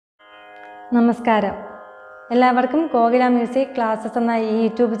നമസ്കാരം. എല്ലാവർക്കും Kokila music classes എന്ന ഈ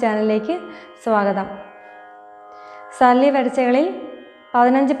യൂട്യൂബ് ചാനലിലേക്ക് സ്വാഗതം. സർലി വരച്ചകളിൽ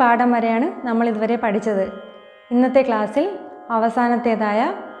 15 പാഠം വരെയാണ് നമ്മൾ ഇതുവരെ പഠിച്ചത്. ഇന്നത്തെ ക്ലാസ്സിൽ അവസാനത്തേതായ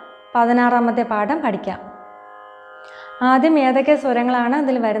 16ാമത്തെ പാഠം പഠിക്കാം. ആദ്യം ഏതൊക്കെ സ്വരങ്ങളാണ്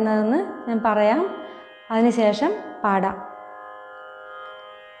അതിൽ വരുന്നതെന്ന് ഞാൻ പറയാം, അതിനുശേഷം പാടാം.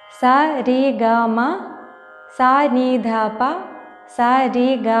 സ രി ഗ മ സ നി ധ പ സ രി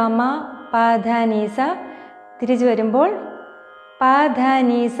ഗ മ പ ധ നി സ. തിരിച്ചു വരുമ്പോൾ പ ധ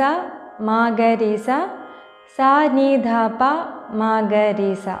നി സ മ ഗ രി സ സ നി ധ പ മ ഗ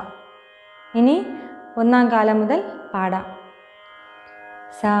രി സ. ഇനി ഒന്നാം കാലം മുതൽ പാടാം.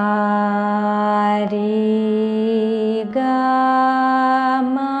 സ രി ഗ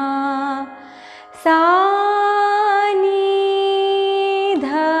മ സ നി ധ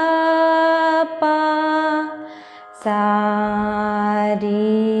പ സ രി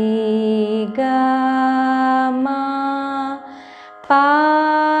ഗ മ പ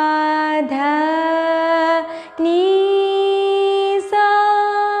ധ നി സ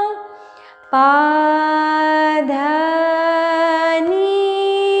പ ധ നി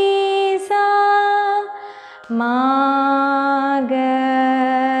സ മ ഗ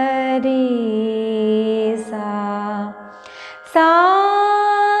രി സ സ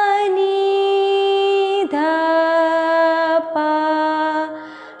നി ധ പ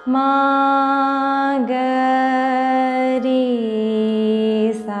മ ഗ രി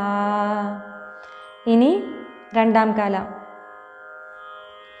സ. ഇനി രണ്ടാം കാലം.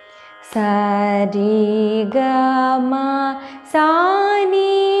 സ രി ഗ മ സ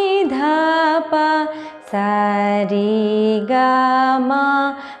നി ധ പ സ രി ഗ മ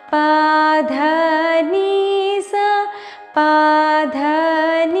പ ധ നി സ പ ധ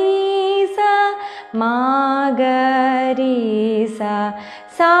നി സ മ ഗ രി സ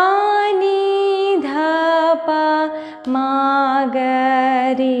സ നി ധ പ മ ഗ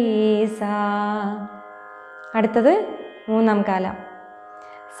രി സ. അടുത്തത് മൂന്നാം കാലം.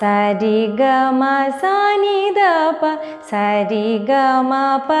 സ രി ഗ മ സ നി ധ പ സ രി ഗ മ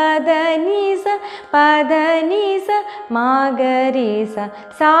പ ധ നി സ പ ധ നി സ മ ഗ രി സ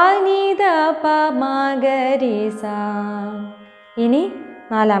സ നി ധ പ മ ഗ രി സ. ഇനി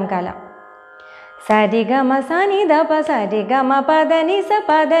നാലാം കാലം. സ രി ഗ മ സ നി ധ പ സ രി ഗ മ പ ധ നി സ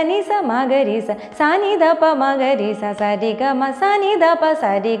പ ധ നി സ മ ഗ രി സ സ നി ധ പ മ ഗ രി സ സ രി ഗ മ സ നി ധ പ സ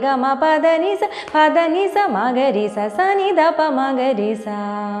രി ഗ മ പ ധ നി സ പ ധ നി സ മ ഗ രി സ സ നി ധ പ മ ഗ രി സ.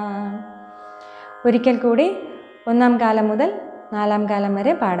 ഒരിക്കൽ കൂടി ഒന്നാം കാലം മുതൽ നാലാം കാലം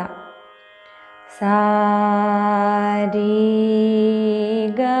വരെ പാടാം. സ രി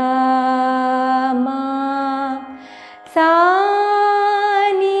ഗ മ സ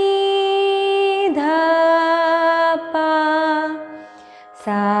നി ധ പ സ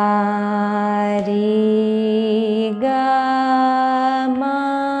രി ഗ മ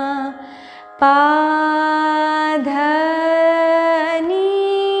പ ധ നി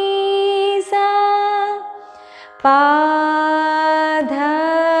സ പ ധ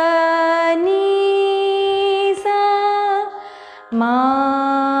നി സ മ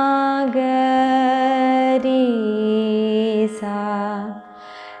ഗ രി സ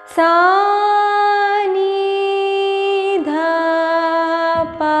സ നി ധ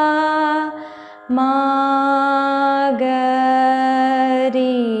പ മ ഗ രി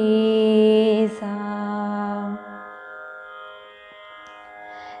സ.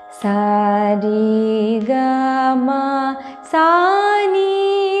 സ രി ഗ മ സ നി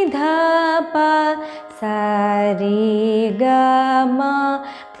ധ പ സ രി ഗ മ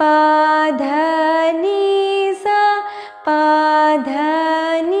പ ധ നി സ പ ധ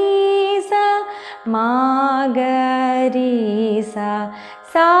നി സ മ ഗ രി സ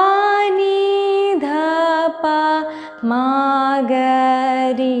സ നി ധ പ മ ഗ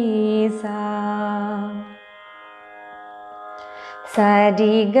രി സ. സ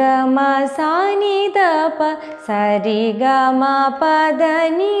രി ഗ മ സ നി ധ പ സ രി ഗ മ പ ധ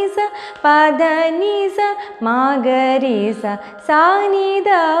നി സ പ ധ നി സ മ ഗ രി സ സ നി ധ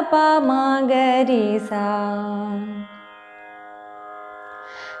പ മ ഗ രി സ.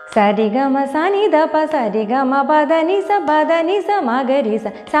 സ രി ഗ മ സ നി ധ പ സ രി ഗ മ പ ധ നി സ പ ധ നി സ മ ഗ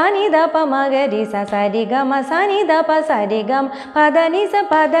രി സ സ നി ധ പ മ ഗ രി സ സ രി ഗ മ സ നി ധ പ സ രി ഗ മ പ ധ നി സ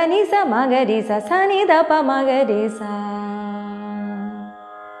പ ധ നി സ മ ഗ രി സ സ നി ധ പ മ ഗ രി സ.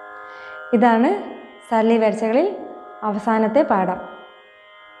 ഇതാണ് സർലി വരച്ചകളിൽ അവസാനത്തെ പാഠം.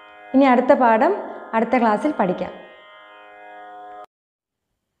 ഇനി അടുത്ത പാഠം അടുത്ത ക്ലാസ്സിൽ പഠിക്കാം.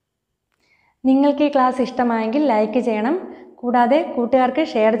 നിങ്ങൾക്ക് ഈ ക്ലാസ് ഇഷ്ടമായെങ്കിൽ ലൈക്ക് ചെയ്യണം, കൂടാതെ കൂട്ടുകാർക്ക്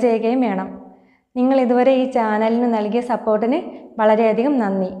ഷെയർ ചെയ്യുകയും വേണം. നിങ്ങൾ ഇതുവരെ ഈ ചാനലിന് നൽകിയ സപ്പോർട്ടിന് വളരെയധികം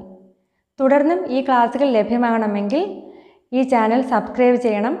നന്ദി. തുടർന്നും ഈ ക്ലാസ്സുകൾ ലഭ്യമാകണമെങ്കിൽ ഈ ചാനൽ സബ്സ്ക്രൈബ്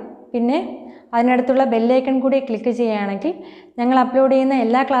ചെയ്യണം. പിന്നെ അതിനടുത്തുള്ള ബെല്ലൈക്കൺ കൂടി ക്ലിക്ക് ചെയ്യുകയാണെങ്കിൽ ഞങ്ങൾ അപ്ലോഡ് ചെയ്യുന്ന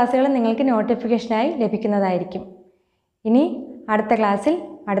എല്ലാ ക്ലാസ്സുകളും നിങ്ങൾക്ക് നോട്ടിഫിക്കേഷനായി ലഭിക്കുന്നതായിരിക്കും. ഇനി അടുത്ത ക്ലാസ്സിൽ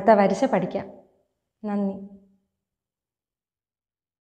അടുത്ത വരിസ പഠിക്കാം. നന്ദി.